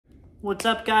What's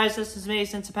up, guys? This is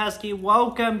Mason Sapesky.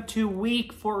 Welcome to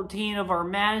week 14 of our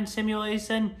Madden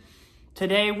simulation.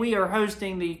 Today we are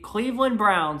hosting the Cleveland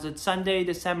Browns. It's Sunday,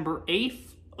 December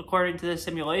 8th, according to the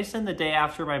simulation, the day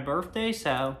after my birthday.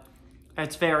 So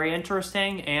it's very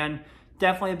interesting and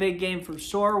definitely a big game for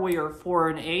sure. We are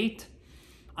 4-8.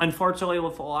 Unfortunately,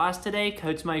 with a loss today,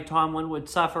 Coach Mike Tomlin would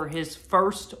suffer his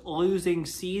first losing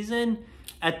season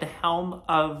at the helm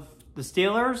of the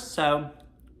Steelers. So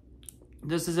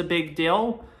this is a big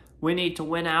deal. We need to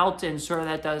win out to ensure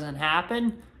that doesn't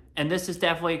happen. And this is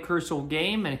definitely a crucial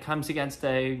game, and it comes against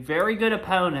a very good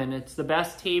opponent. It's the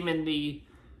best team in the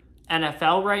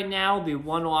NFL right now, the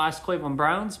one-loss Cleveland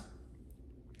Browns.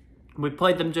 We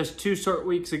played them just 2 short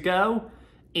weeks ago,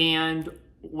 and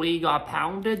we got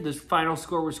pounded. The final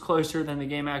score was closer than the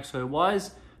game actually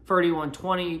was.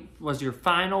 31-20 was your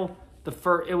final.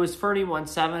 It was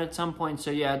 31-7 at some point,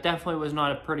 so yeah, it definitely was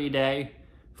not a pretty day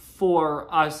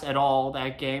for us at all,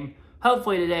 that game.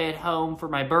 Hopefully today at home for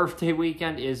my birthday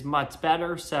weekend is much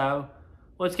better, so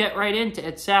let's get right into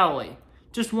it, Sally.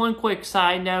 Just one quick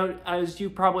side note, as you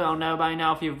probably all know by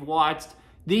now if you've watched,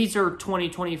 these are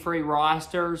 2023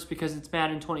 rosters because it's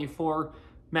Madden 24.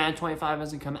 Madden 25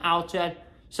 hasn't come out yet,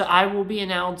 so I will be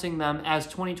announcing them as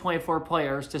 2024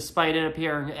 players despite it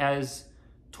appearing as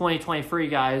 2023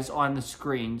 guys on the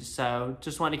screen. So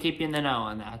just want to keep you in the know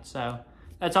on that. So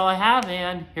that's all I have,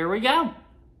 and here we go.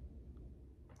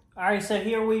 All right, so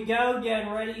here we go,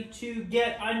 getting ready to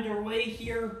get underway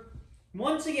here.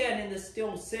 Once again in the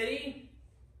Steel City,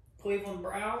 Cleveland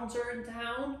Browns are in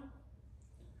town.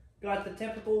 Got the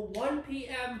typical 1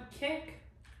 p.m. kick.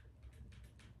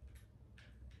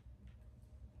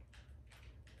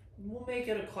 We'll make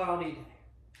it a cloudy day.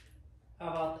 How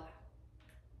about that?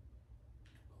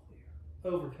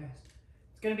 Clear. Overcast.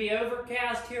 It's going to be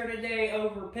overcast here today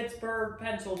over Pittsburgh,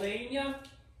 Pennsylvania.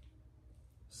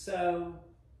 So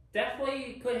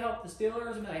definitely could help the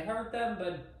Steelers. I mean, I hurt them,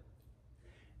 but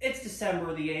it's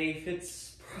December the 8th.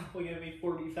 It's probably going to be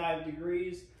 45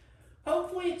 degrees.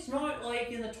 Hopefully it's not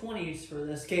like in the 20s for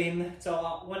this game.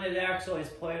 So when it actually is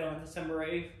played on December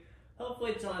 8th.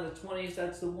 Hopefully it's not in the 20s.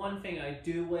 That's the one thing I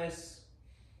do wish.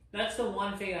 That's the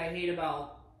one thing I hate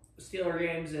about Steeler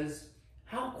games is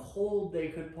how cold they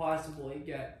could possibly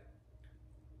get.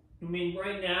 I mean,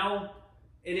 right now,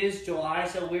 it is July,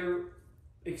 so we're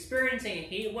experiencing a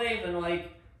heat wave, and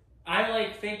I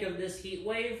think of this heat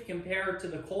wave compared to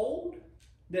the cold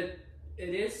that it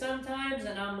is sometimes,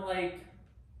 and I'm like,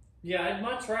 yeah, I'd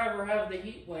much rather have the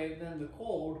heat wave than the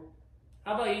cold.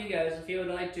 How about you guys? If you would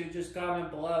like to, just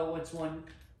comment below which one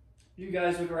you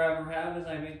guys would rather have as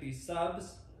I make these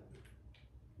subs.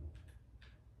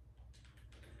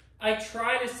 I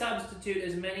try to substitute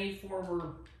as many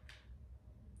former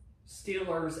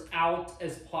Steelers out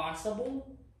as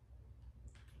possible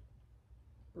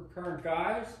for current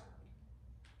guys.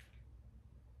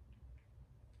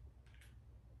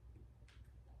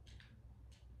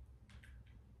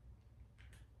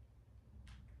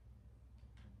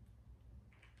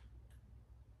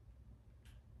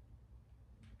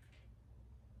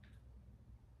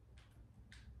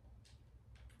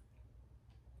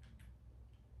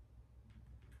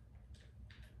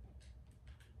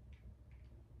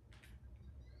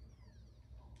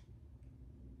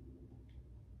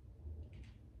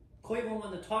 Cleveland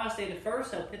won the toss, they did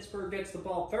first, so Pittsburgh gets the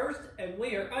ball first, and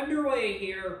we are underway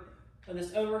here on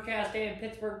this overcast day in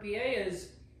Pittsburgh, PA, as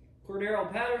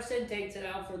Cordero Patterson takes it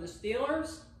out for the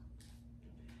Steelers.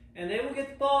 And they will get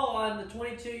the ball on the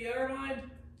 22-yard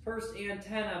line. 1st and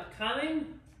 10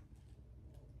 upcoming.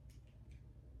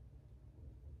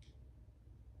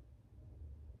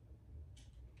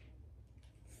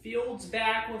 Fields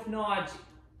back with Najee.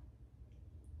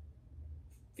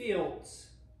 Fields.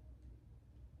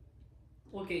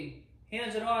 Looking,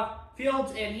 hands it off.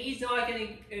 Fields, and Najee's not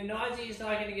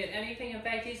going to get anything. In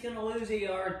fact, he's going to lose a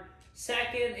yard.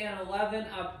 2nd and 11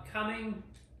 upcoming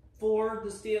for the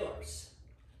Steelers.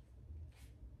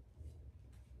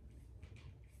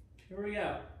 Here we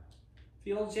go.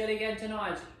 Fields yet again to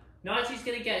Najee. Najee's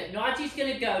going to get it. Najee's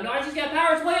going to go. Najee's got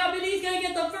Harris way up, and he's going to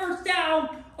get the first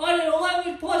down on an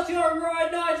 11-plus yard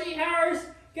run. Najee Harris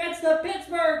gets the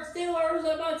Pittsburgh Steelers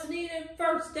a much-needed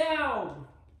first down.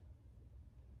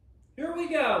 Here we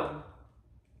go.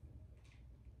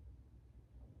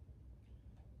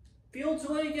 Fields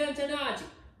away again to Najee.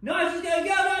 Najee's going to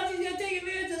go. Najee's going to take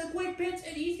advantage of the quick pitch,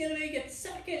 and he's going to make it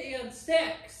 2nd and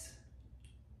 6.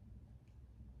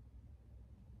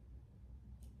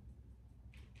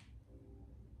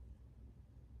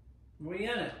 We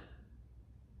in it.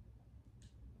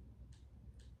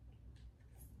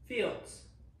 Fields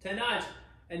to Najee.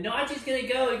 And Najee's going to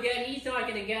go again. He's not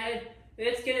going to get it.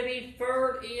 It's going to be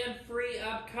 3rd and 3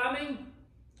 upcoming.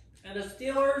 And the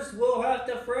Steelers will have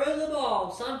to throw the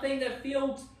ball, something that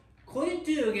Fields couldn't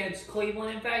do against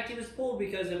Cleveland. In fact, he was pulled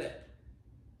because of it.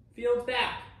 Fields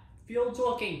back. Fields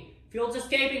looking. Fields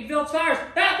escaping. Fields fires.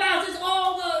 That bounce is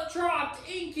all dropped.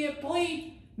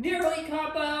 Incomplete. Nearly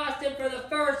caught by Austin for the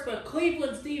first, but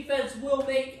Cleveland's defense will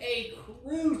make a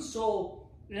crucial,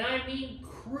 and I mean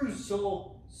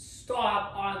crucial,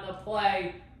 stop on the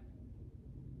play.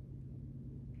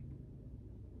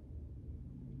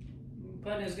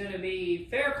 Punt is going to be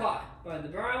fair caught by the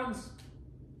Browns.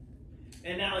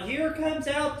 And now here comes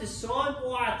out Deshaun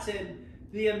Watson,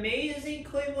 the amazing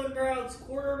Cleveland Browns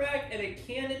quarterback and a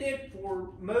candidate for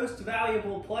most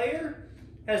valuable player.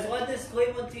 Has led this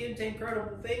Cleveland team to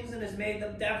incredible things and has made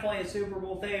them definitely a Super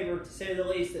Bowl favorite, to say the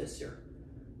least, this year.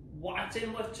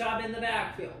 Watson with Chubb in the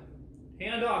backfield.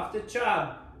 Hand off to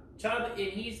Chubb. Chubb, and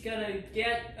he's going to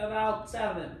get about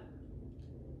 7.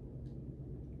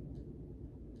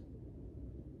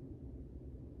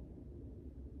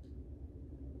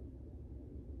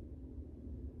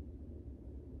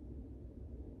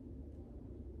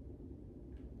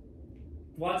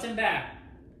 Watson back.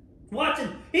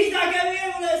 Watson, he's not going to be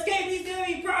able to escape. He's going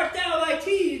to be brought down by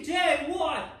T.J.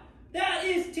 Watt. That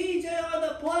is T.J. on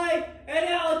the play. And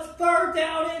now it's 3rd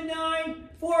down and 9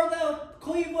 for the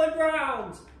Cleveland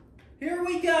Browns. Here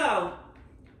we go.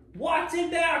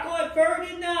 Watson back on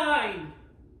 3rd and 9.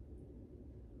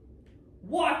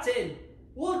 Watson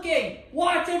looking.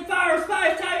 Watson fires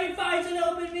 5 times. He finds an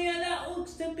open man. That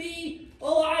looks to be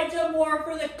Elijah Moore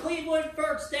for the Cleveland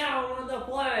 1st down on the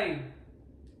play.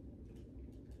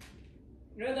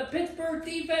 And the Pittsburgh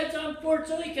defense,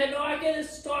 unfortunately, cannot get a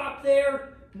stop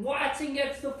there. Watson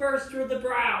gets the first for the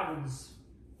Browns.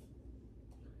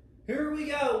 Here we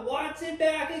go. Watson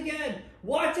back again.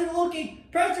 Watson looking.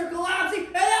 Pressure collapsing.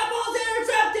 And that ball's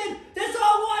intercepted.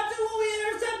 Deshaun Watson will be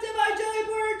intercepted by Joey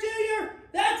Porter Jr.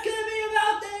 That's going to be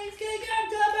about that. He's going to get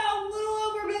to about a little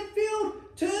over midfield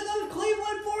to the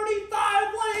Cleveland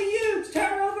 45. What a huge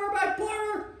turnover by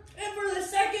Porter. And for the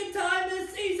 2nd time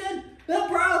this season, the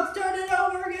Browns turned it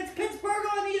over against Pittsburgh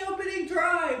on the opening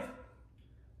drive.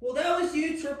 Well, that was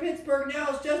huge for Pittsburgh. Now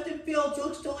as Justin Fields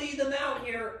looks to lead them out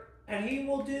here, and he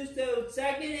will do so.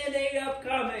 2nd and 8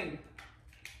 upcoming.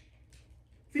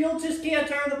 Fields just can't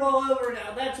turn the ball over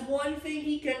now. That's one thing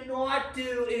he cannot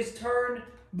do, is turn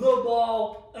the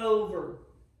ball over.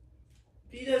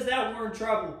 If he does that, we're in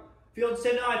trouble. Fields to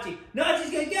Najee.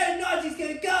 Najee's going to get it. Najee's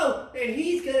going to go. And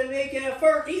he's going to make it a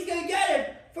 1st. He's going to get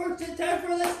it. 1st and 10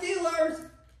 for the Steelers.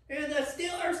 And the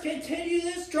Steelers continue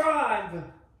this drive.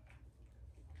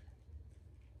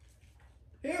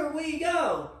 Here we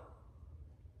go.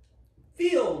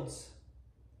 Fields.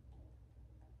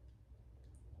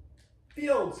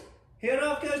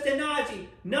 Handoff goes to Najee.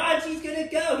 Najee's going to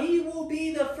go. He will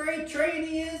be the freight train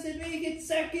he is and make it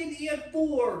 2nd and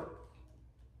 4.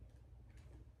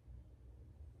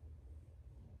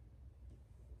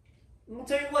 I'll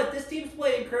tell you what, this team's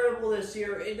played incredible this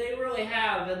year, and they really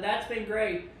have, and that's been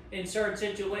great in certain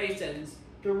situations.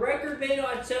 The record may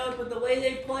not show, but the way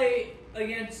they play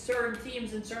against certain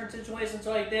teams in certain situations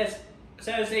like this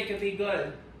shows they can be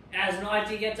good. As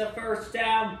Najee gets a 1st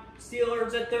down,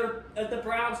 Steelers at the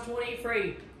Browns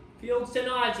 23. Fields to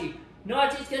Najee.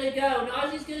 Najee's going to go.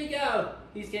 Najee's going to go.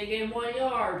 He's going to gain 1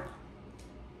 yard.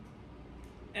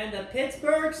 And the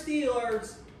Pittsburgh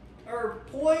Steelers are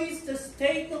poised to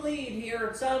take the lead here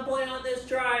at some point on this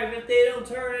drive if they don't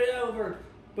turn it over.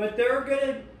 But they're going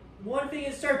to, one thing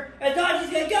is certain, and Najee's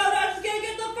going to go. Najee's going to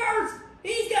get the 1st.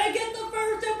 He's going to get the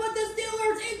 1st and put the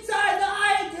Steelers inside the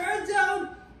high end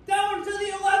zone, down to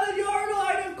the 11-yard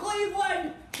line of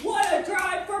Cleveland. What a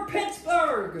drive for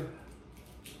Pittsburgh.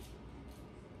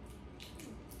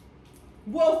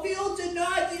 Well, Fields and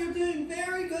Najee are doing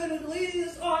very good in leading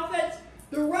this offense.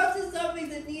 The rush is something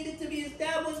that needed to be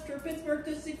established for Pittsburgh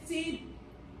to succeed.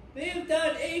 They've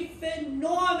done a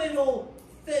phenomenal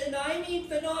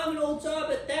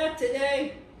job at that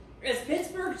today. As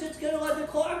Pittsburgh's just going to let the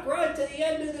clock run to the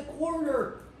end of the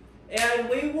quarter. And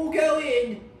we will go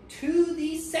in to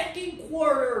the 2nd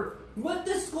quarter with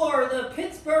the score.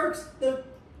 The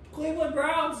Cleveland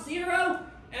Browns 0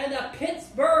 and the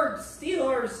Pittsburgh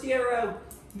Steelers 0.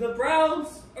 The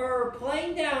Browns are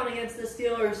playing down against the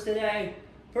Steelers today.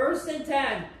 1st and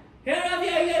 10. Hand off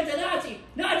again to Najee.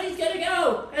 Najee's going to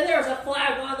go. And there's a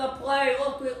flag on the play,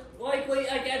 likely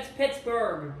against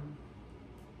Pittsburgh.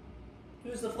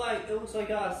 Who's the flag? It looks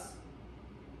like us.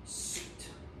 Shoot.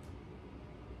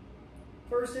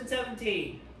 1st and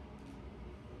 17.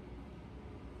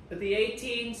 But the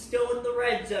 18 still in the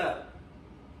red zone.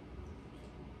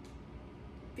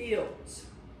 Fields.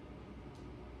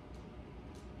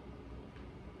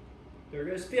 There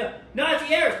goes Fields. Najee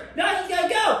Harris. Najee's going to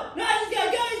go. Najee's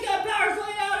going to go. He's going to power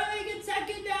slide out and make it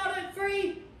second down and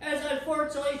 3. As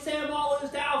unfortunately Sam Hall is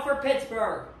down for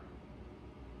Pittsburgh.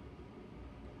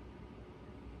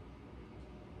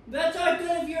 That's not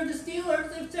good if you're the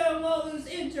Steelers if Sam Hall is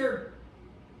injured.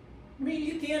 I mean,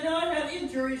 you cannot have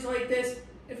injuries like this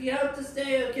if you hope to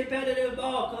stay a competitive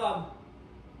ball club.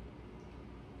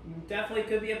 Definitely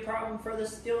could be a problem for the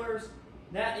Steelers.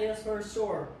 That is for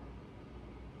sure.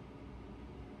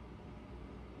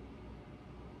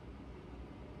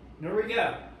 Here we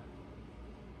go.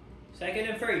 Second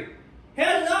and 3.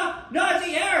 Hand it off.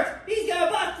 Najee Harris. He's going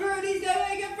to bust through and he's going to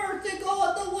make it first and goal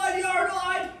at the 1-yard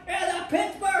line. And the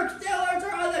Pittsburgh Steelers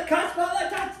are on the cusp of a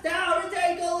touchdown to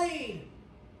take a lead.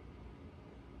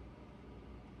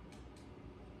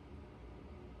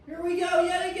 Here we go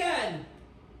yet again.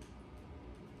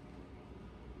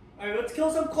 All right, let's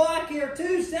kill some clock here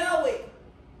too, shall we?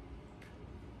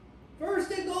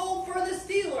 First and goal for the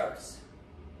Steelers.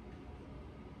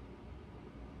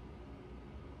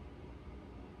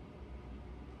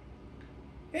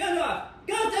 Hand off.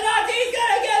 Go to Najee. He's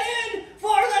going to get in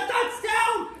for the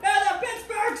touchdown. And the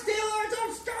Pittsburgh Steelers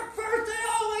are struck first and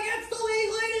home against the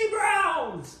league-leading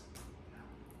Browns.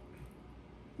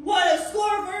 What a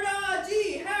score for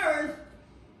Najee Harris.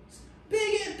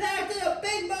 Big impact and a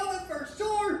big moment for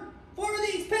sure for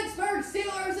these Pittsburgh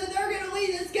Steelers. And they're going to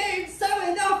lead this game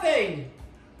 7-0.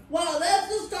 Well, that's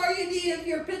the start you need if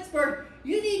you're Pittsburgh.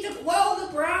 You need to quell the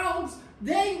Browns.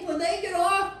 When they get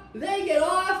off, they get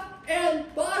off. And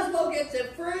Boswell gets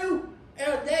it through,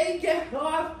 and they get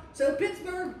off. So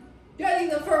Pittsburgh getting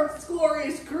the first score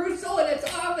is crucial, and it's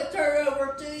off a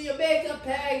turnover to you make a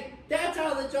pay. That's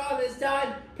how the job is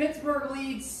done. Pittsburgh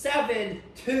leads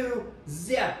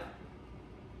 7-0.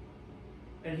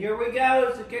 And here we go.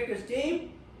 It's the kicker's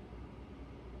team.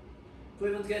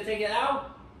 Cleveland's going to take it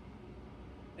out.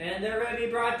 And they're going to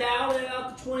be brought down at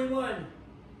about the 21.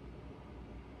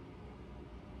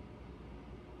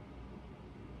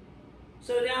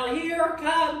 So now here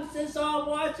comes Deshaun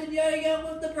Watson yet again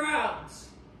with the Browns.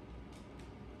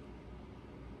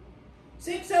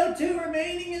 6:02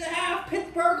 remaining in the half.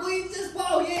 Pittsburgh leads this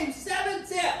ball game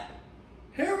 7-0.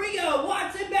 Here we go.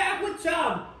 Watson back with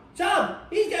Chubb. Chubb,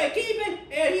 he's going to keep it,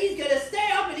 and he's going to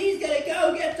stay up, and he's going to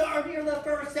go get Darn near the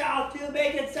first down to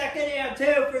make it 2nd and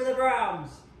 2 for the Browns.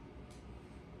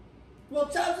 Well,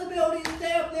 Chubb's ability to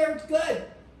stay up there is good.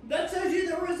 That shows you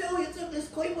the resilience of this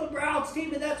Cleveland Browns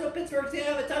team, and that's what Pittsburgh's going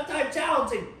to have a tough time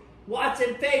challenging.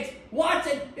 Watson fakes.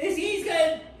 Watson, he's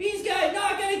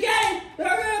not going to get it.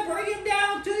 They're going to bring him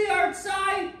down to the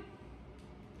outside.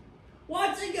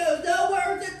 Watson goes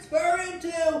nowhere to spur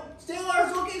into.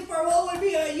 Steelers looking for what would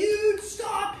be a huge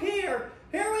stop here.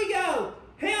 Here we go.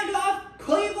 Handoff.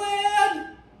 Cleveland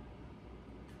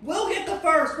will get the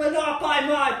first, but not by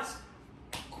much.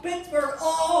 Pittsburgh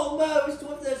almost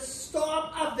with the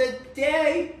stop of the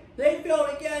day. They fail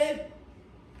to get it.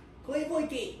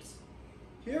 Cleveland keeps.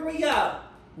 Here we go.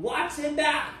 Watson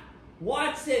back.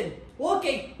 Watson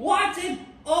looking. Watson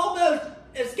almost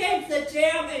escapes the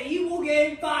jam, and he will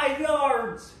gain 5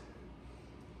 yards.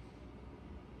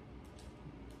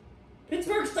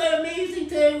 Pittsburgh's done amazing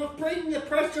today with bringing the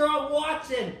pressure on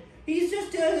Watson. He's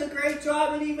just doing a great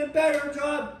job, an even better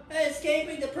job at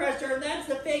escaping the pressure, and that's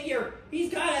the figure.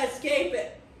 He's got to escape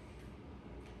it.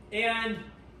 And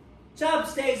Chubb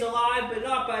stays alive, but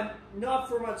not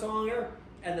for much longer.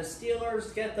 And the Steelers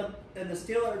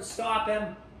stop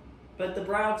him, but the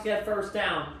Browns get first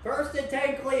down. 1st and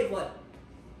 10, Cleveland.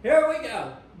 Here we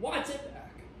go. Watson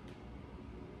back.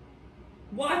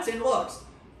 Watson looks,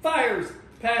 fires,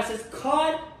 passes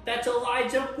caught. That's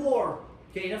Elijah Moore.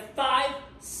 Gain of 5.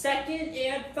 2nd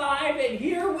and 5, and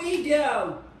here we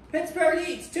go. Pittsburgh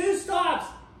needs 2 stops.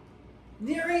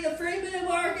 Nearing the 3-minute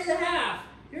mark in the half.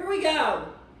 Here we go.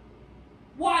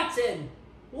 Watson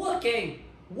looking.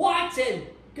 Watson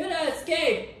gonna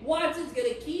escape. Watson's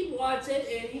gonna keep Watson,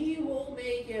 and he will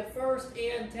make it 1st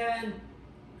and 10.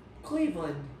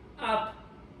 Cleveland up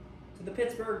to the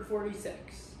Pittsburgh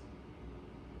 46.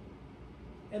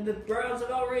 And the Browns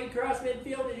have already crossed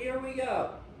midfield, and here we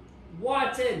go.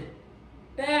 Watson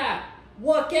back,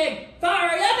 looking,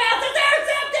 firing, the pass is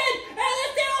intercepted, and the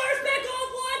Steelers pick off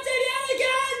Watson yet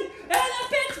again, and the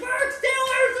Pittsburgh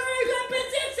Steelers are in good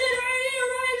position right here,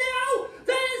 right now.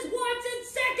 That is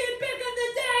Watson's 2nd pick of the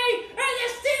day, and the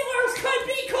Steelers could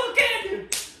be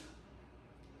cooking.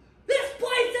 This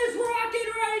place is rocking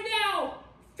right now.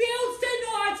 Fields to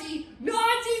Najee.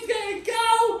 Najee's going to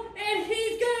go, and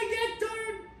he's going to get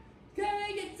turned. Going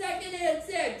to get 2nd and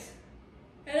 6.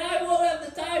 And I won't have the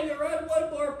time to run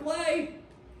one more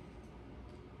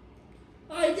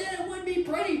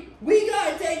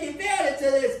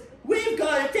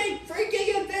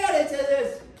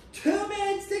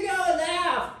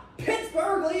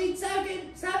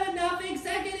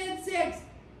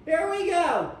Here we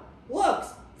go.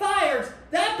 Looks, fires.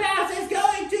 That pass is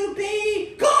going to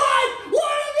be caught.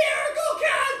 What a miracle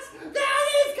catch! That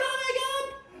is coming up.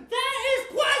 That is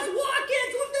Quez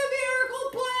Watkins with the miracle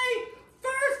play.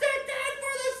 First and 10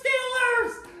 for the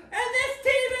Steelers. And this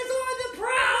team is on the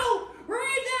prowl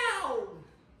right now.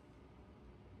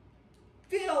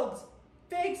 Fields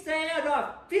fakes the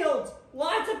handoff. Fields,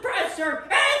 lots of pressure.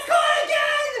 And it's caught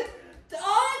again.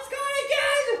 Oh, it's caught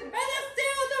again. And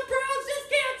the Browns just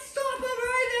can't stop him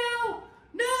right now.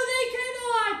 No, they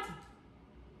cannot.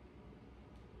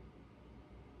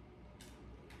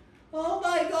 Oh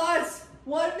my gosh.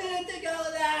 1 minute to go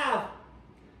in the half.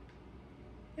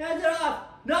 Hands it off.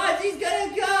 Najee's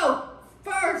gonna go.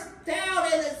 First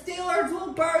down, and the Steelers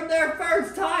will burn their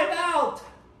first timeout.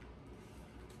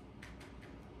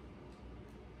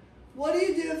 What do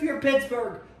you do if you're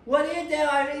Pittsburgh? What do you do?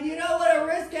 I mean, you don't want to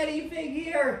risk anything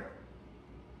here.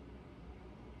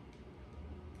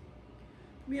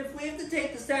 I mean, if we have to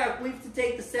take the sack, we have to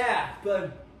take the sack,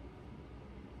 but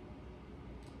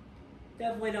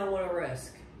definitely don't want to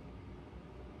risk.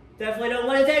 Definitely don't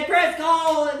want to take risk.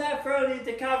 Oh, and that thrown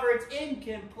into cover. It's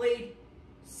incomplete.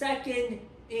 2nd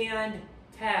and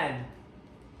 10.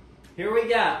 Here we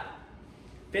go.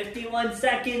 51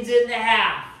 seconds in the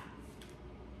half.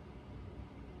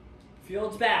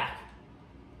 Fields back.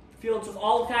 Fields with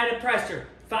all kind of pressure.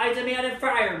 Finds a man in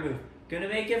fire move. Gonna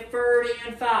make it 3rd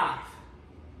and 5.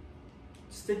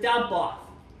 Just a dump off.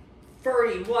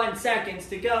 31 seconds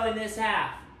to go in this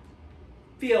half.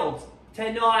 Fields to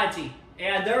Najee.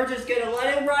 And they're just gonna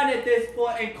let him run at this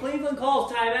point. And Cleveland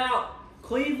calls timeout.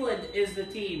 Cleveland is the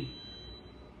team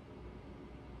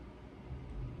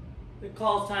that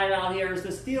calls timeout here as the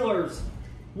Steelers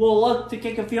will look to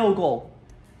kick a field goal.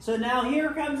 So now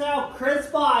here comes out Chris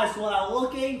Boswell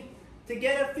looking to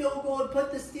get a field goal and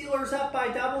put the Steelers up by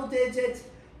double digits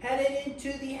headed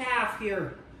into the half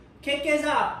here. Kick is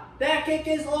up. That kick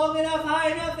is long enough,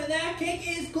 high enough, and that kick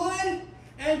is good.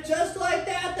 And just like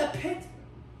that, the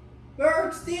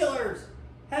Pittsburgh Steelers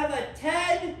have a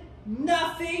 10-0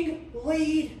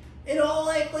 lead in all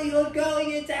likelihood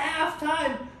going into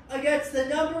halftime against the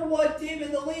 #1 team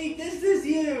in the league. This is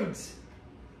huge.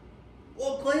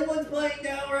 Well, Cleveland's playing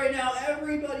down right now.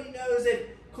 Everybody knows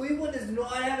it. Cleveland is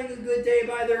not having a good day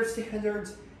by their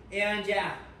standards. And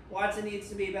yeah, Watson needs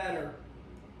to be better.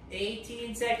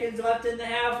 18 seconds left in the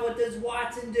half. What does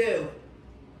Watson do?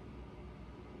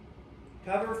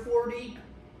 Cover 4 deep.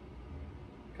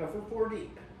 Cover 4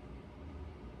 deep.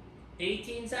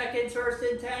 18 seconds,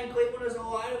 1st and 10. Cleveland has a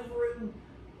lot of room.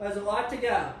 Has a lot to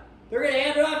go. They're going to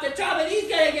hand it off to Chubb, and he's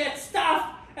going to get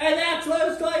stuffed. And that's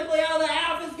most likely how the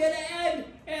half is going to end.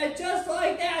 And just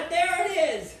like that, there it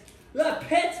is. The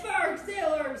Pittsburgh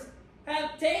Steelers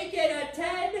have taken a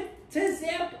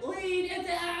 10-0 lead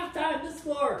into halftime. The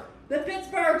score, the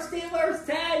Pittsburgh Steelers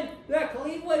 10, the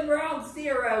Cleveland Browns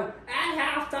 0 at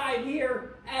halftime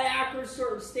here at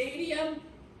Acrisure Stadium.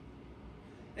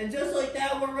 And just like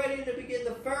that, we're ready to begin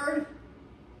the 3rd.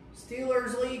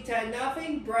 Steelers lead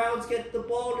 10-0. Browns get the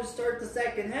ball to start the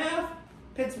 2nd half.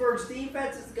 Pittsburgh's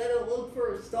defense is going to look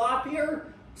for a stop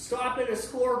here. Stop and a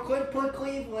score could put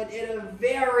Cleveland in a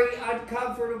very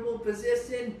uncomfortable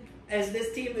position, as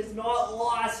this team has not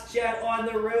lost yet on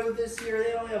the road this year.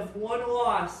 They only have 1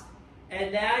 loss,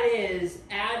 and that is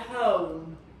at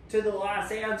home to the Los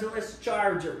Angeles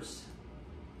Chargers.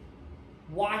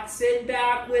 Watson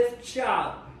back with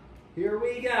Chubb. Here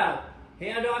we go.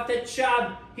 Hand off to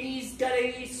Chubb. He's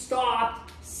going to be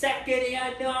stopped. 2nd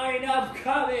and 9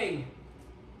 upcoming.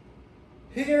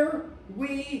 Here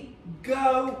we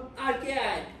go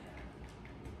again.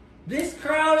 This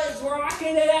crowd is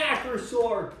rocking at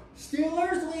Acrisure.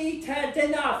 Steelers lead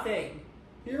 10-0.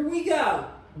 Here we go.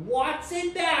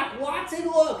 Watson back. Watson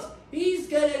looks. He's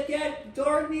going to get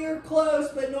darn near close,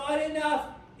 but not enough.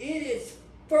 It is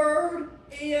 3rd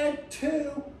and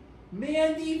 2.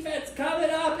 Man defense coming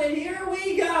up, and here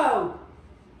we go.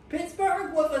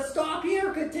 Pittsburgh with a stop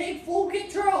here could take full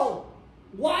control.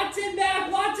 Watson back.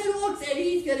 Watson looks, and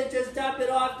he's going to just dump it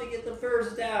off to get the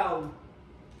 1st down.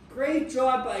 Great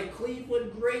job by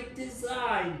Cleveland. Great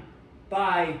design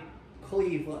by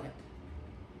Cleveland.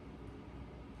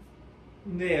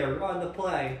 There on the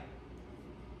play.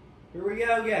 Here we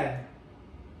go again.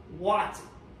 Watson.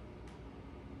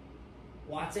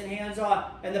 Watson hands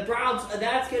off. And the Browns,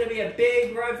 that's going to be a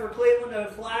big run for Cleveland.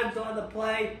 The flags on the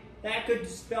play. That could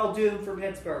spell doom for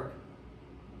Pittsburgh.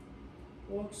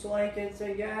 Looks like it's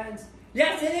against.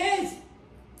 Yes, it is!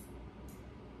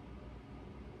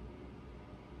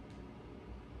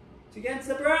 It's against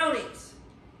the Brownies.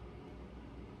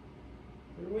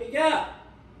 Here we go.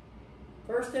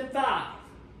 1st and 5.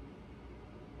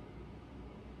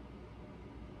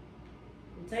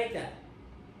 We'll take that.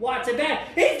 Watson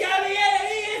back. He's going to be in and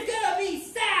he is going to be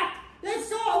sacked.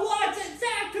 Deshaun Watson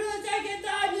sacked for the second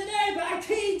time today by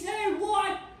T.J.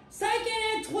 Watt.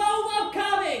 2nd and 12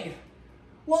 upcoming.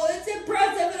 Well, it's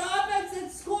impressive. An offense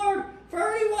that scored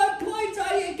 31 points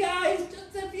on you guys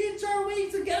just a few short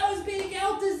weeks ago is being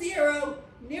out to 0.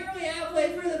 Nearly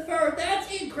halfway through the first.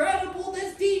 That's incredible.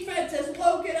 This defense has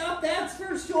woken up, that's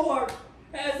for sure.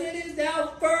 As it is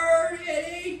now 3rd and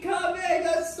 8 coming.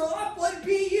 A soft one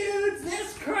be used.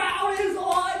 This crowd is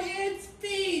on its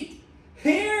feet.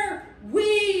 Here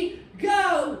we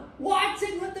go.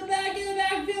 Watson with the back in the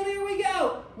backfield. Here we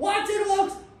go. Watson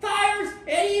looks, fires,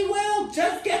 and he will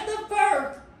just get the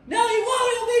first. No, he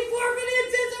won't. He'll be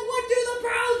forfeited. And what do the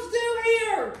Browns do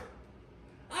here?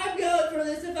 I'm going for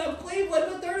this if I'm Cleveland,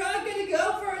 but they're not going to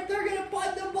go for it. They're going to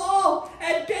punt the ball,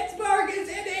 and Pittsburgh is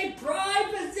in a prime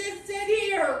position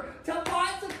here to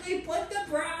possibly put the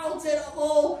Browns in a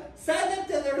hole, send them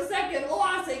to their 2nd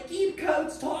loss, and keep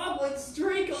Coach Tomlin's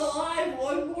streak alive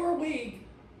one more week.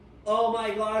 Oh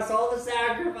my gosh, all the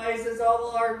sacrifices, all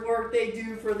the hard work they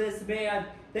do for this man.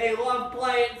 They love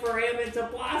playing for him, and to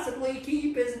possibly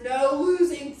keep his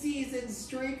no-losing season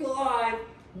streak alive.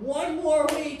 One more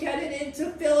week headed into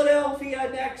Philadelphia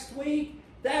next week.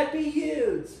 That'd be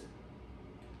huge.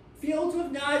 Fields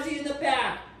with Najee in the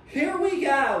back. Here we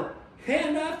go.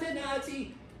 Hand off to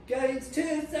Najee. Gains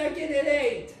 2, 2nd and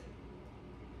 8.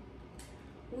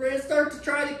 We're going to start to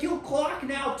try to kill clock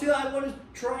now, too. I want to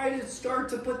try to start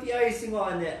to put the icing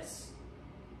on this.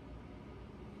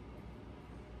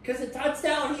 Because a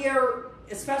touchdown here,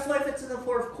 especially if it's in the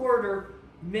 4th quarter,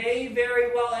 may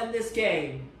very well end this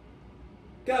game.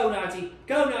 Go, Najee.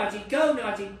 Go, Najee. Go,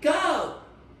 Najee. Go!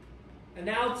 And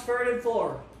now it's 3rd and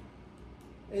 4.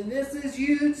 And this is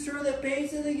huge for the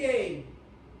pace of the game.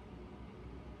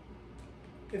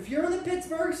 If you're the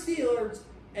Pittsburgh Steelers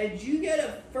and you get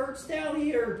a first down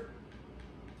here,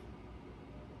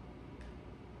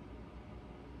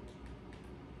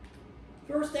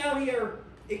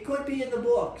 it could be in the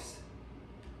books.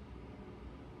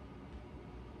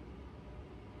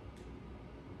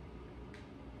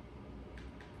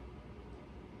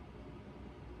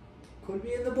 Could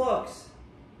be in the books.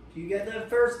 If you get the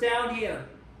first down here.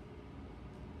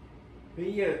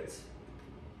 Here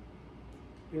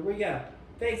we go.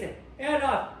 Face it. Hand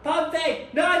off. Pump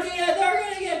fake. Najee, they're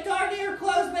going to get darn near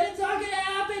close, but it's not going to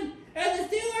happen. And the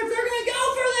Steelers are going to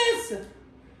go for this.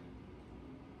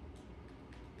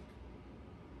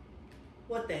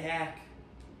 What the heck?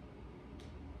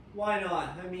 Why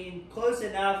not? I mean, close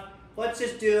enough. Let's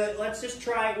just do it. Let's just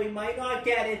try it. We might not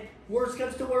get it. Worst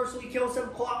comes to worst, we kill some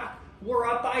clock. We're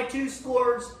up by 2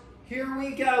 scores. Here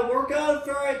we go. We're going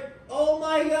for it. Oh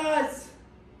my gosh.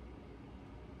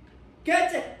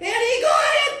 Gets it. And he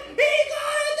got it. He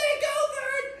got it. They go for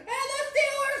it. And the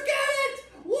Steelers get it.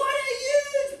 What a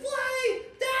huge play.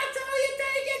 That's how you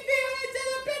take advantage of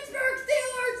the Pittsburgh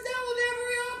Steelers now with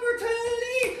every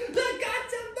opportunity. The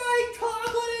guts of Mike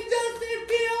Tomlin and Justin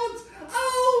Fields.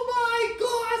 Oh my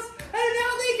gosh. And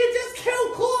now they can just kill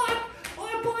clock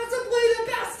on possibly the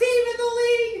best team in the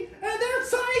league. And they're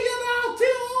signing them out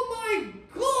too. Oh my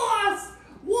gosh.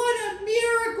 What a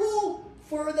miracle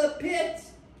for the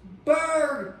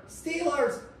Pittsburgh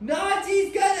Steelers.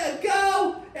 Najee's gonna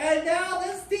go. And now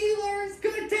the Steelers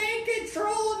could take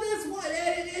control of this one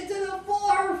headed into the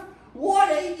 4th. What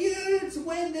a huge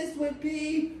win this would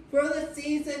be for the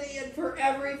season and for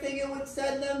everything it would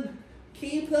send them.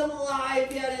 Keep them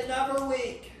alive yet another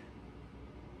week.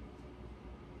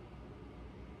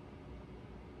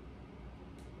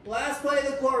 Last play of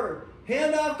the quarter.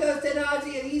 Handoff goes to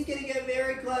Najee, and he's going to get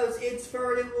very close. It's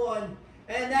 3rd and 1.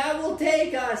 And that will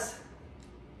take us,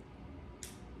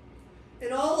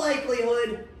 in all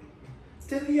likelihood,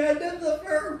 to the end of the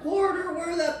 3rd quarter,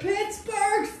 where the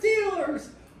Pittsburgh Steelers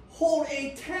hold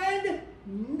a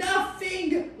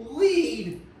 10-0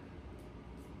 lead.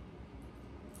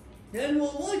 And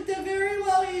will look to very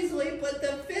well easily put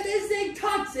the finishing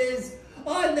touches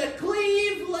on the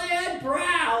Cleveland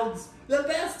Browns, the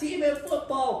best team in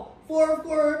football. 4th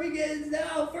quarter begins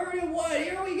now. 3rd and 1.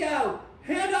 Here we go.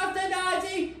 Hand off to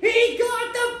Najee. He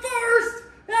got the first.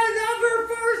 Another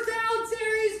first down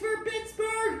series for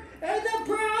Pittsburgh. And the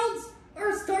Browns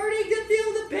are starting to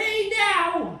feel the pain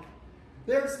now.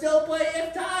 There's still plenty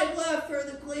of time left for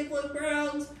the Cleveland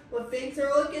Browns, but things are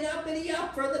looking up and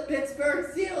up for the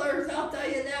Pittsburgh Steelers. I'll tell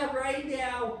you that right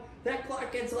now. That clock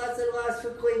gets less and less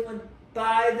for Cleveland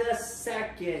by the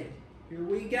second. Here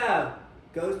we go.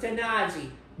 Goes to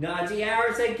Najee. Najee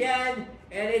Harris again,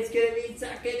 and it's going to be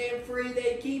 2nd and 3.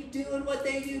 They keep doing what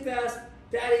they do best.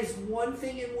 That is one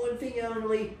thing and one thing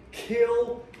only.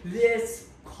 Kill this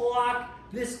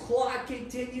This clock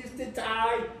continues to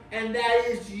die, and that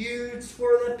is huge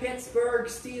for the Pittsburgh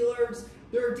Steelers,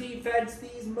 their defense,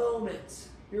 these moments.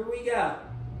 Here we go.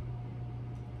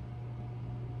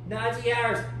 Najee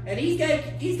Harris, and he's gonna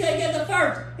get the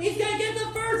first. He's gonna get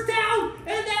the first down,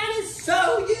 and that is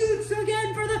so huge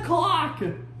again for the clock.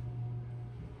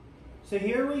 So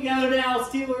here we go now.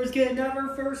 Steelers get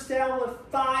another first down with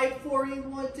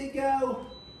 5:41 to go.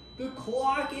 The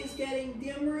clock is getting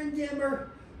dimmer and dimmer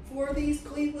for these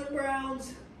Cleveland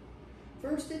Browns.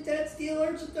 1st and 10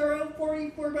 Steelers at their own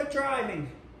 44, but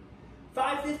driving.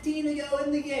 5:15 to go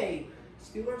in the game.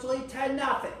 Steelers lead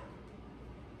 10-0.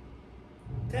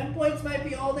 10 points might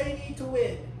be all they need to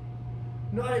win.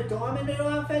 Not a dominant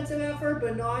offensive effort,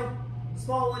 but not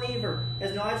small one either.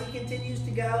 As Najee continues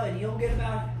to go, and he'll get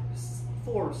about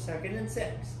 4, 2nd and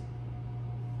 6.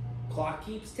 Clock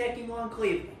keeps ticking on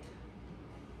Cleveland.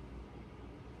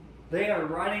 They are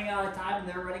running out of time, and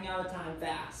they're running out of time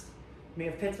fast. I mean,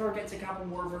 if Pittsburgh gets a couple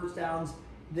more first downs,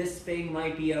 this thing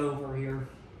might be over here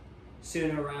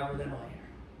sooner rather than later.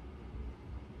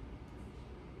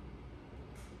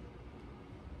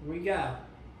 Here we go.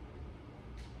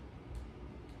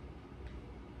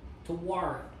 To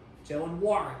Warren. Joe and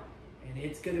Warren. And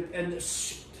it's going to, and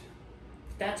shoot.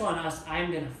 If that's on us, I'm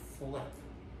going to flip.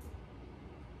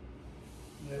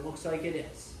 And it looks like it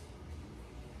is.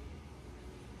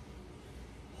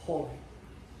 Holding.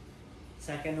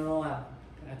 2nd and 11.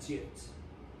 That's huge.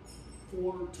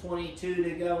 4:22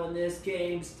 to go in this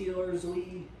game. Steelers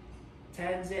lead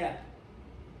 10-0. Here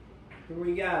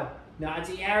we go.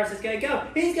 Najee Harris is going to go.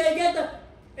 He's going to get the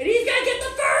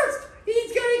first.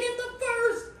 He's going to get the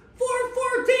first.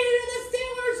 4:14 and the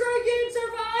Steelers run game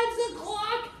survives. The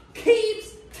clock keeps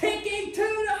ticking to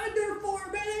under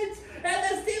 4 minutes. And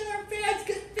the Steeler fans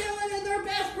can feel it in their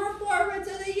best performance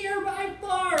of the year by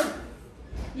far.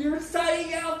 You're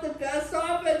citing out the best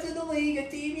offense in the league, a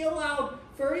team you allowed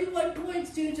 31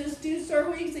 points to just 2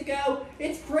 short weeks ago.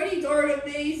 It's pretty darn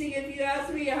amazing if you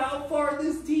ask me how far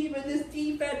this team and this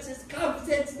defense has come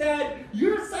since then.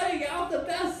 You're citing out the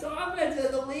best offense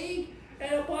in the league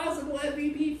and a possible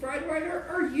MVP frontrunner.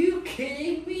 Are you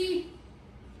kidding me?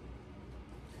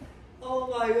 Oh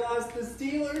my gosh, the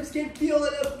Steelers can feel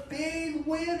it, a big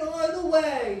win on the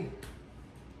way.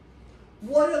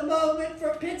 What a moment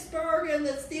for Pittsburgh and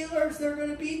the Steelers. They're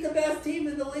going to beat the best team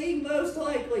in the league, most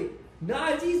likely.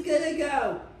 Najee's going to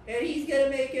go, and he's going to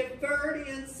make it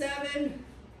 30-7.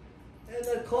 And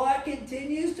the clock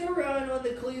continues to run on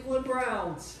the Cleveland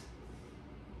Browns.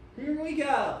 Here we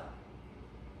go.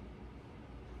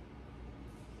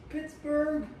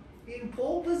 Pittsburgh in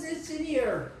pole position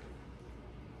here.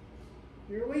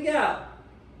 Here we go.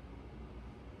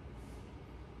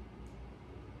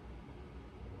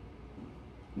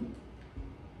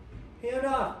 Hand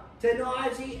off to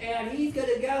Najee, and he's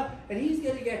going to go, and he's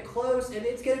going to get close, and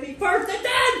it's going to be 1st and 10.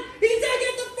 He's going to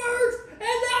get the first, and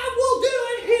that will do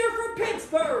it here for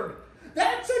Pittsburgh.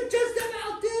 That should just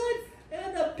about do it,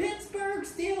 and the Pittsburgh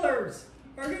Steelers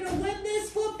are going to win this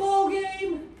football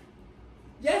game.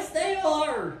 Yes, they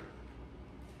are.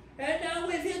 And now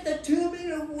we've hit the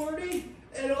 2-minute warning,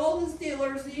 and all the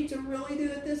Steelers need to really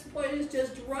do at this point is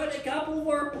just run a couple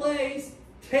more plays,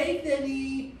 take the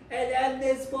knee, and end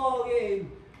this ball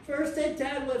game. 1st and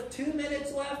 10 with 2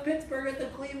 minutes left. Pittsburgh at the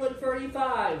Cleveland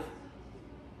 35.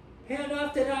 Hand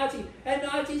off to Najee. And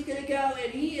Najee's going to go,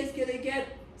 and he is going to get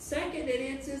 2nd and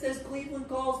inches as Cleveland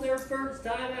calls their first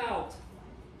timeout.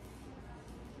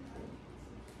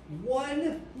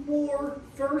 One more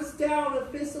first down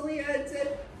officially ends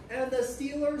it, and the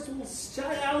Steelers will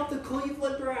shut out the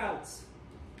Cleveland Browns.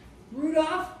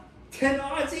 Rudolph to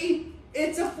Najee.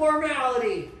 It's a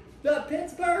formality. The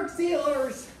Pittsburgh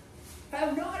Steelers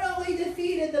have not only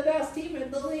defeated the best team in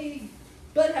the league,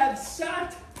 but have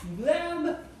shut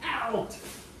them out.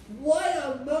 What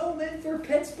a moment for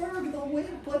Pittsburgh. The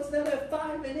win puts them at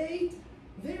 5-8.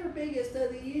 Their biggest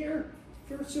of the year,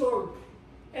 for sure.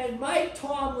 And Mike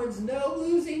Tomlin's no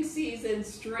losing season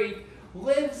streak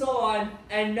lives on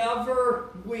another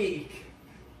week.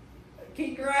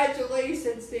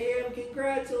 Congratulations to him.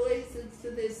 Congratulations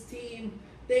to this team.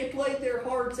 They played their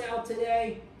hearts out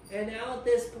today, and now at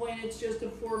this point it's just a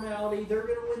formality. They're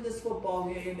going to win this football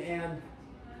game, and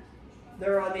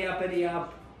they're on the up and the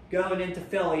up going into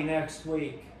Philly next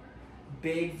week.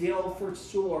 Big deal for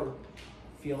sure.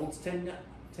 Fields to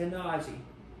Najee.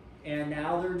 And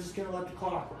now they're just going to let the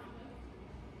clock run.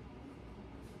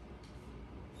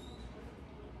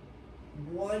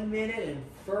 1 minute and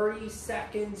 30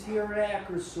 seconds here at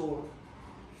Acrisure.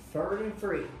 3rd and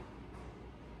 3.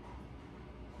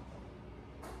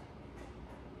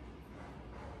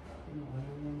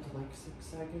 to like 6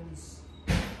 seconds.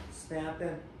 Snap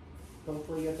it.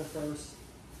 Hopefully get the first.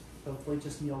 Hopefully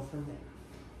just kneel from there.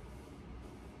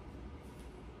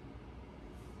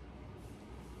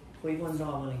 Cleveland's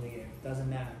not winning the game. It doesn't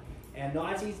matter. And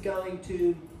Nazi's going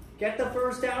to get the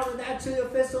first down, and that should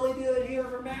officially do it here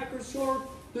for Short.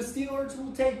 The Steelers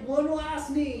will take one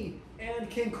last knee and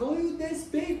conclude this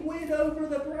big win over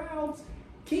the Browns,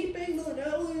 keeping the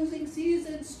no-losing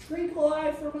season streak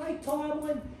alive for Mike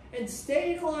Tomlin and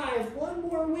staying alive one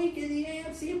more week in the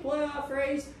AFC playoff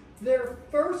race. Their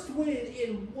first win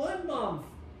in 1 month.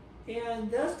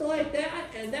 And just like that,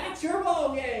 and that's your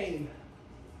ball game.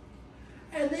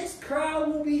 And this crowd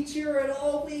will be cheering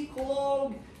all week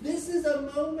long. This is a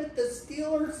moment the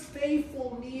Steelers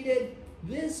faithful needed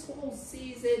this whole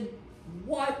season.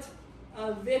 What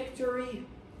a victory.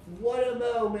 What a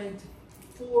moment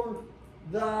for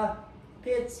the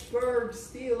Pittsburgh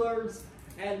Steelers.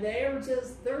 And they're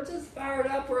just fired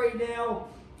up right now.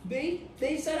 They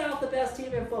set out the best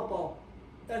team in football.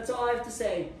 That's all I have to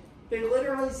say. They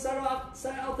literally set out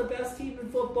the best team in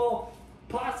football.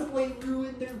 Possibly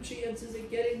ruined their chances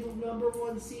at getting the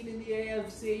 #1 seed in the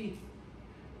AFC.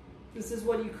 This is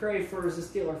what you crave for as a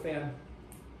Steeler fan.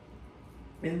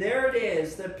 And there it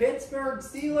is. The Pittsburgh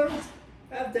Steelers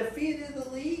have defeated the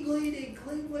league-leading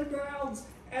Cleveland Browns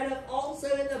and have also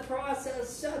in the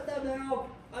process shut them out.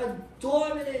 A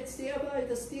dominant stand by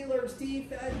the Steelers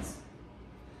defense,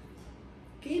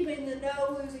 keeping the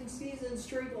no-losing season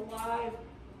streak alive,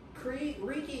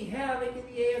 wreaking havoc in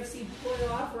the AFC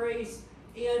playoff race,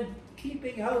 and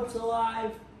keeping hopes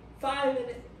alive.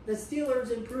 The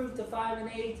Steelers improved to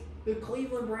 5-8. The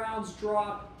Cleveland Browns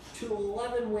dropped to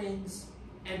 11 wins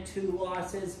and 2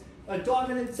 losses. A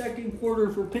dominant second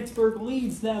quarter for Pittsburgh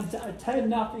leads them to a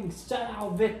 10-0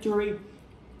 shutout victory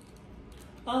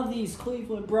of these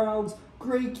Cleveland Browns.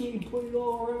 Great game played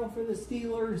all around for the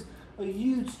Steelers. A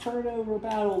huge turnover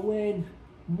battle win.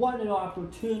 What an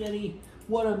opportunity.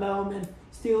 What a moment.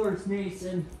 Steelers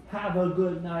Nation, have a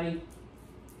good night.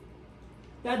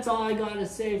 That's all I got to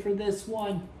say for this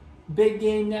one. Big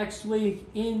game next week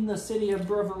in the city of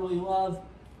Brotherly Love.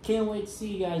 Can't wait to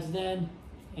see you guys then.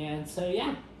 And so,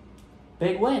 yeah,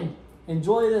 big win.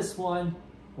 Enjoy this one.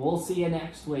 We'll see you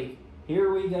next week.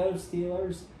 Here we go,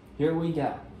 Steelers. Here we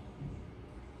go.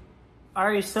 All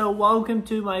right, so welcome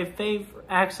to my favorite.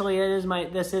 Actually,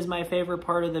 this is my favorite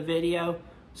part of the video.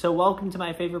 So welcome to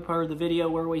my favorite part of the video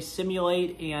where we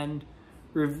simulate the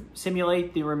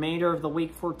remainder of the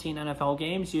Week 14 NFL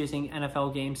games using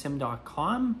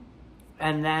NFLGameSim.com.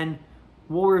 And then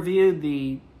we'll review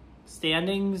the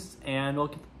standings and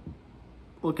look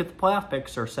at the playoff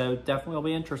picture. So definitely will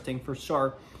be interesting for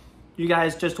sure. You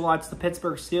guys just watched the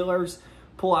Pittsburgh Steelers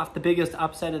pull off the biggest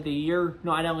upset of the year,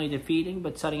 not only defeating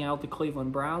but shutting out the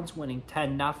Cleveland Browns, winning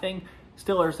 10-0.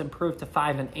 Steelers improved to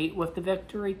 5-8 with the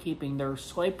victory, keeping their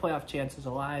slight playoff chances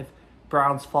alive.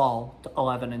 Browns fall to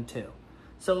 11-2.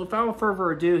 So without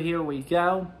further ado, here we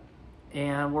go.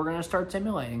 And we're going to start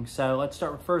simulating. So let's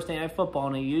start with Thursday Night Football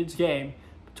in a huge game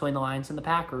between the Lions and the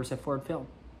Packers at Ford Field.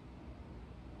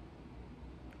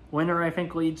 Winner, I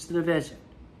think, leads the division.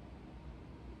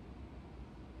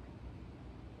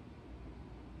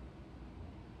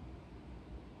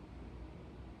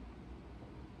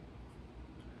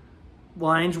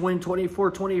 Lions win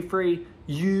 24-23.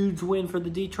 Huge win for the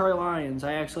Detroit Lions.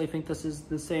 I actually think this is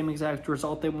the same exact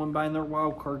result they won by in their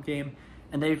wild card game.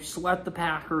 And they've swept the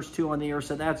Packers, too, on the year,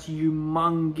 so that's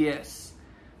humongous.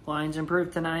 Lions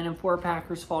improved to 9-4.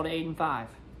 Packers fall to 8-5.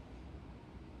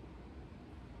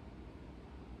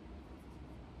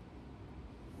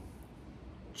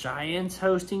 Giants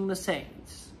hosting the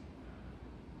Saints.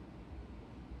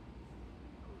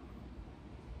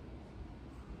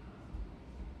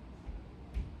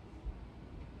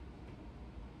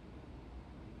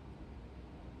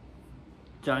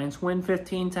 Giants win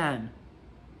 15-10.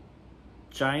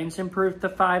 Giants improve to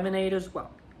 5-8 as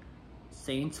well.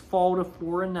 Saints fall to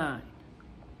 4-9.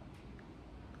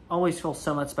 Always feel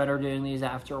so much better doing these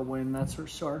after a win, that's for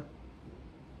sure.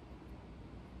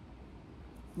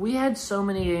 We had so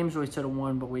many games we should have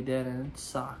won, but we didn't. It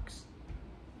sucks.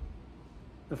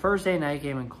 The Thursday night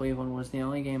game in Cleveland was the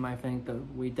only game I think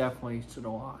that we definitely should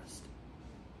have lost.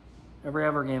 Every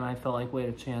other game I felt like we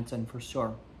had a chance in for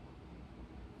sure.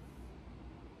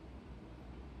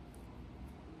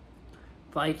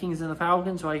 Vikings and the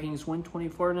Falcons. Vikings win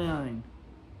 24-9.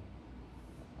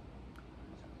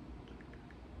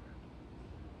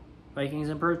 Vikings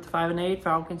improved to 5-8.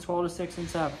 Falcons fall to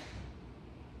 6-7.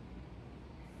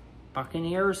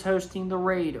 Buccaneers hosting the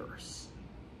Raiders.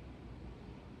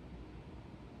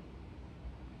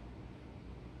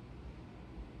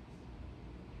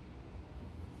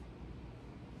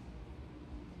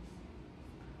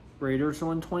 Raiders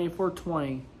won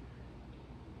 24-20.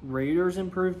 Raiders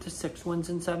improved to 6 wins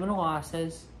and 7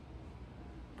 losses.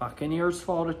 Buccaneers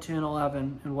fall to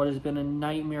 2-11 in what has been a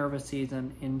nightmare of a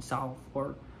season in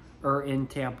in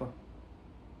Tampa.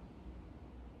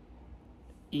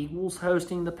 Eagles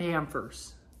hosting the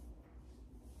Panthers.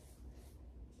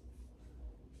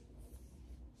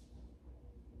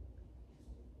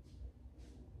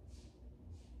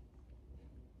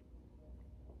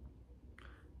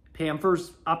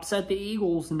 Panthers upset the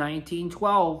Eagles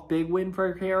 19-12. Big win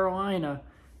for Carolina.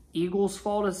 Eagles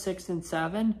fall to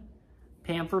 6-7.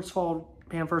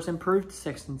 Panthers improved to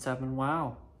 6-7.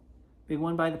 Wow. Big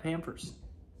win by the Panthers.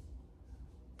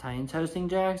 Titans hosting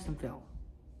Jacksonville.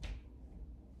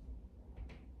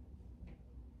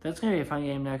 That's going to be a fun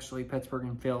game next week, Pittsburgh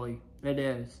and Philly. It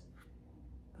is.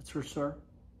 That's for sure.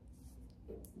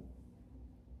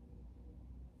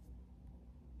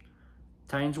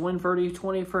 Titans win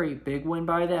 30-23. Big win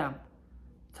by them.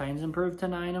 Titans improved to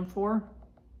 9-4.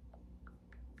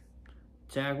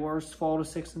 Jaguars fall to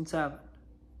 6-7.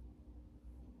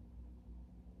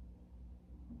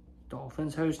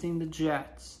 Dolphins hosting the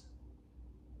Jets.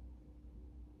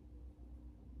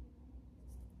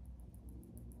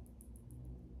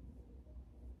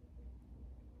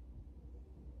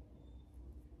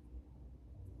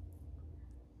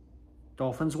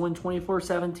 Dolphins win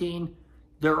 24-17.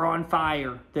 They're on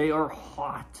fire. They are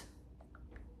hot.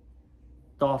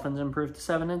 Dolphins improve to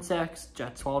 7-6.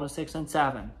 Jets fall to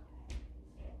 6-7.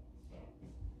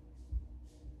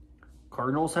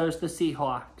 Cardinals host the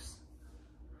Seahawks.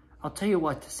 I'll tell you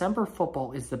what, December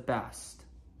football is the best.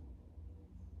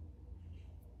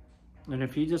 And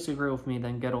if you disagree with me,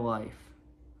 then get a life.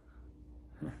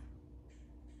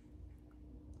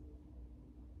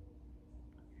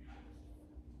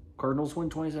 Cardinals win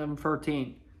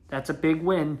 27-13. That's a big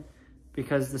win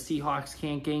because the Seahawks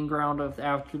can't gain ground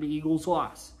after the Eagles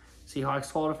loss.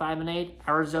 Seahawks fall to 5-8.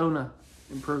 Arizona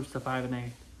improves to 5-8.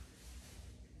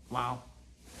 Wow.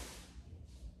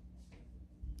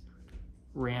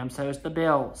 Rams host the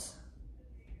Bills.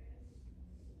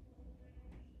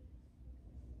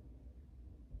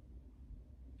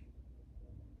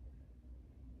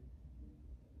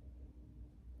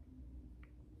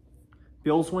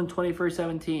 Bills win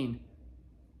 23-17.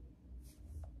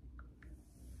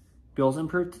 Bills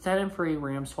improve to 10-3.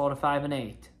 Rams fall to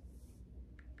 5-8.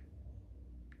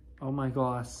 Oh my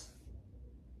gosh.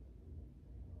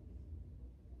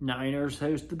 Niners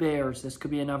host the Bears. This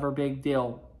could be another big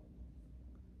deal.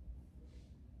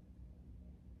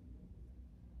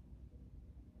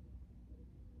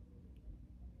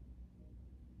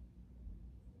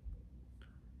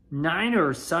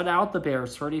 Niners shut out the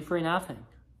Bears 33-0.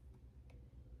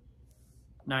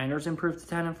 Niners improve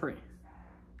to 10-3.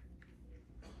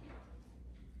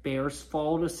 Bears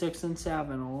fall to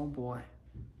 6-7. Oh boy.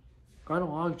 Got a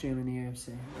logjam in the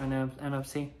AFC and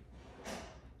NFC.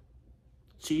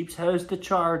 Chiefs host the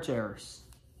Chargers.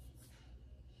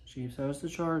 Chiefs host the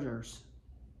Chargers.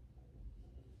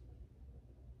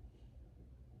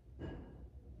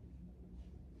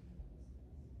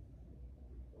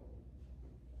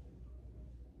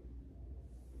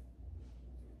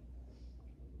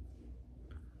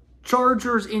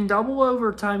 Chargers in double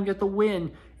overtime get the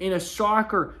win in a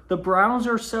shocker. The Browns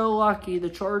are so lucky. The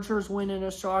Chargers win in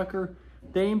a shocker.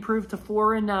 They improve to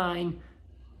 4-9.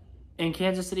 And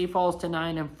Kansas City falls to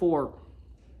 9-4.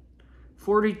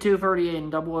 42-38 in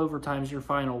double overtime is your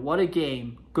final. What a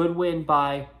game. Good win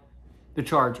by the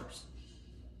Chargers.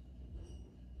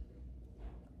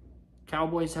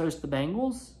 Cowboys host the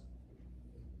Bengals.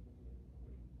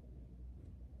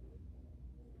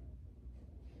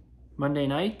 Monday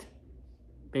night.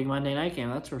 Big Monday night game,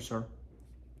 that's for sure.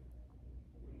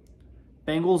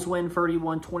 Bengals win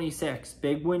 31-26.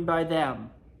 Big win by them.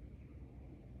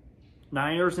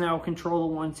 Niners now control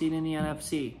the 1 seed in the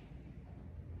NFC.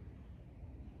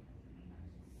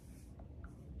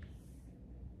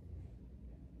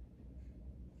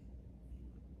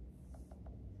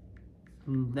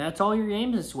 And that's all your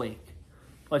games this week.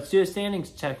 Let's do a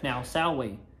standings check now, shall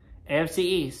we? AFC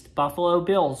East, Buffalo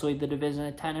Bills lead the division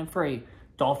at 10-3.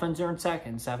 Dolphins are in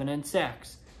second,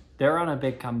 7-6. They're on a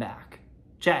big comeback.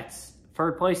 Jets,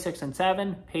 third place,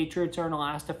 6-7. Patriots are in the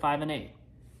last at 5-8.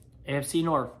 AFC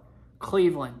North,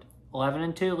 Cleveland,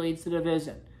 11-2, leads the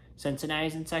division.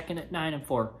 Cincinnati's in second at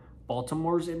 9-4.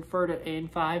 Baltimore's in third at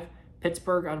 8-5.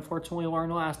 Pittsburgh, unfortunately, are in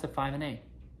the last at 5-8.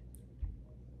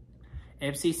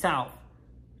 AFC South,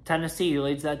 Tennessee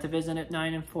leads that division at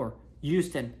 9-4.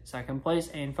 Houston, second place,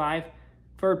 8-5.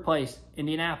 Third place,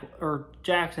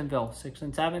 Jacksonville,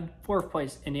 6-7. Fourth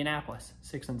place, Indianapolis,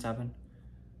 6-7.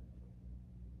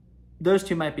 Those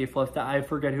two might be flipped. I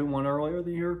forget who won earlier in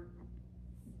the year.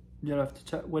 You'd have to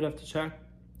check, would have to check.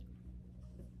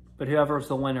 But whoever's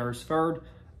the winner is third,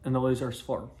 and the loser is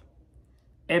fourth.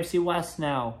 AFC West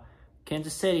now.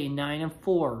 Kansas City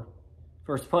 9-4,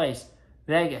 first place.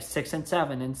 Vegas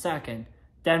 6-7 in second.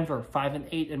 Denver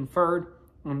 5-8 in third.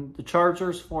 And the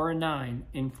Chargers 4-9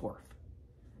 in fourth.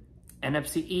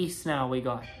 NFC East now we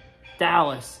got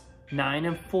Dallas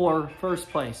 9-4, first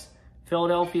place.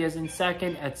 Philadelphia is in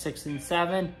second at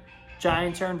 6-7.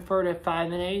 Giants are in third at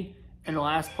 5-8. And the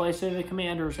last place are the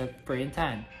Commanders at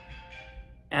 3-10.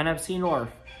 NFC North,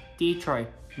 Detroit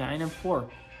 9-4.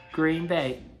 Green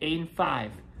Bay 8-5.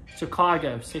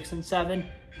 Chicago 6-7.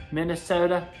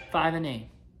 Minnesota 5-8.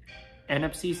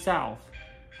 NFC South,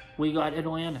 we got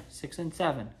Atlanta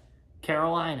 6-7.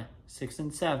 Carolina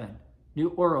 6-7. New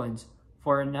Orleans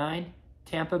 4-9.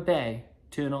 Tampa Bay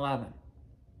 2-11.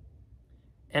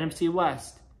 NFC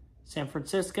West, San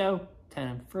Francisco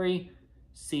 10-3.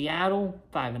 Seattle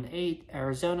 5-8.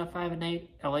 Arizona 5-8.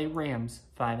 LA Rams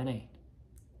 5-8.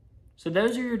 So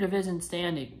those are your division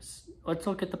standings. Let's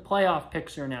look at the playoff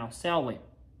picture now, shall we?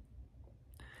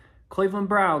 Cleveland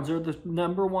Browns are the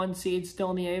number 1 seed still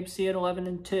in the AFC at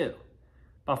 11-2.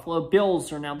 Buffalo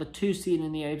Bills are now the 2 seed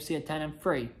in the AFC at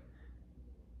 10-3.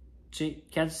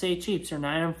 Kansas City Chiefs are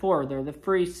 9-4. They're the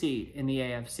 3 seed in the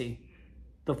AFC.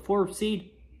 The 4th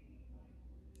seed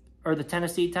are the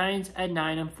Tennessee Titans at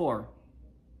 9-4.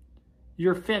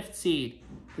 Your 5th seed,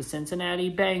 the Cincinnati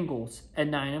Bengals at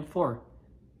 9-4.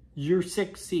 Your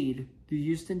 6th seed, the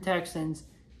Houston Texans,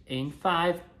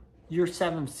 8-5. Your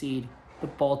 7th seed, the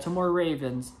Baltimore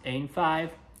Ravens, 8-5.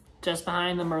 Just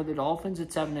behind them are the Dolphins at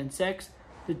 7-6.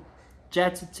 The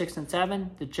Jets at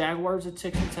 6-7. The Jaguars at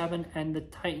 6-7. And the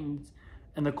Titans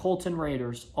and the Colts and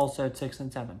Raiders also at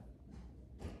 6-7.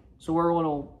 So we're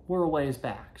a ways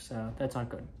back. So that's not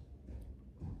good.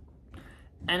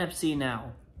 NFC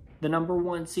now. The number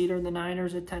 1 seed are the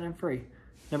Niners at 10-3.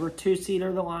 Number 2 seed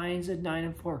are the Lions at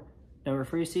 9-4. Number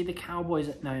 3 seed the Cowboys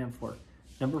at 9-4.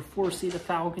 Number 4 seed the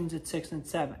Falcons at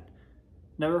 6-7.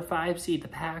 Number 5 seed the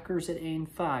Packers at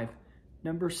 8-5.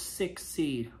 Number 6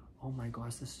 seed, oh my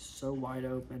gosh, this is so wide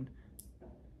open.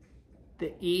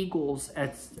 The Eagles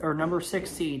number 6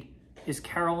 seed is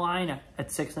Carolina at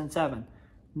 6-7.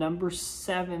 Number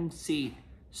 7 seed,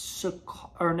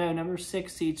 number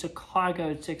 6 seed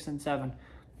Chicago at 6-7.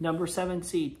 Number 7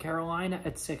 seed Carolina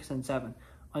at 6-7.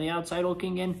 On the outside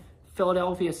looking in,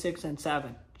 Philadelphia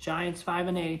 6-7. Giants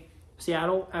 5-8.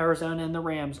 Seattle, Arizona, and the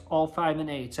Rams all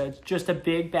 5-8. So it's just a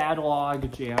big bad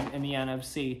log jam in the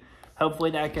NFC.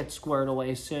 Hopefully that gets squared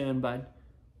away soon, but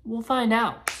we'll find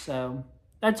out. So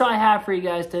that's all I have for you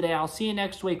guys today. I'll see you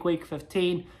next week, week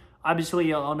 15. Obviously,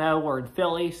 you'll know we're in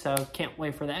Philly, so can't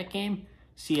wait for that game.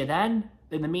 See you then.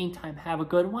 In the meantime, have a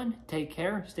good one. Take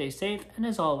care, stay safe, and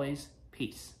as always,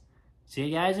 peace. See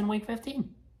you guys in week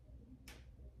 15.